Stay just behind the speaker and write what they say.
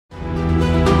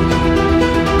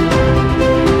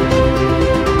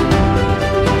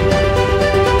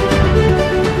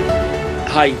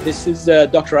Hi, this is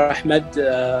Dr. Ahmad,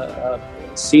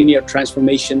 Senior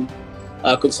Transformation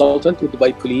Consultant with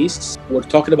Dubai Police. We're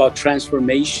talking about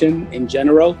transformation in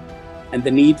general and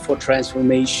the need for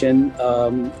transformation.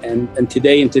 And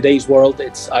today, in today's world,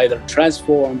 it's either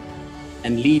transform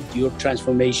and lead your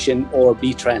transformation or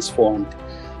be transformed.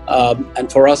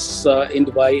 And for us in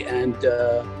Dubai and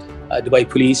Dubai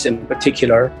Police in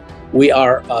particular, we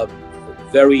are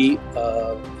very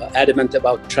adamant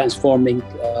about transforming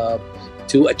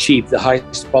to achieve the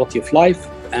highest quality of life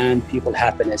and people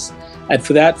happiness. And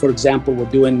for that, for example, we're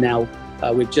doing now,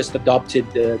 Dubai just adopted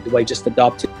the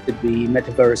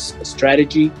metaverse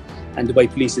strategy, and Dubai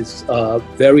Police is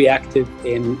very active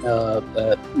in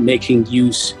making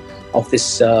use of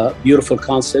this beautiful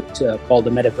concept called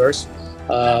the metaverse.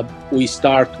 We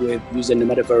start with using the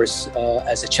metaverse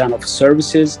as a channel for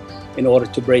services in order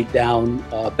to break down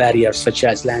barriers such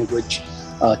as language,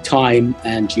 time,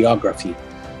 and geography.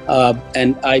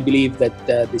 And I believe that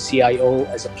the CIO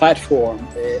as a platform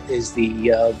is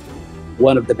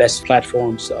one of the best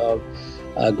platforms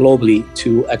globally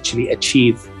to actually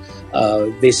achieve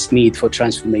this need for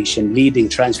transformation, leading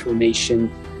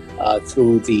transformation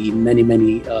through the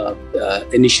many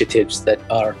initiatives that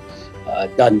are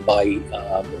done by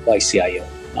CIO.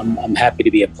 I'm happy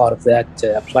to be a part of that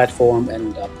platform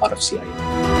and part of CIO.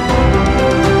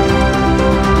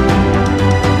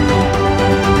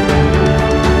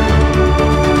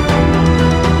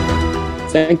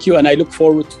 Thank you, and I look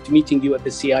forward to meeting you at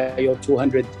the CIO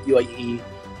 200 UAE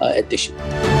edition.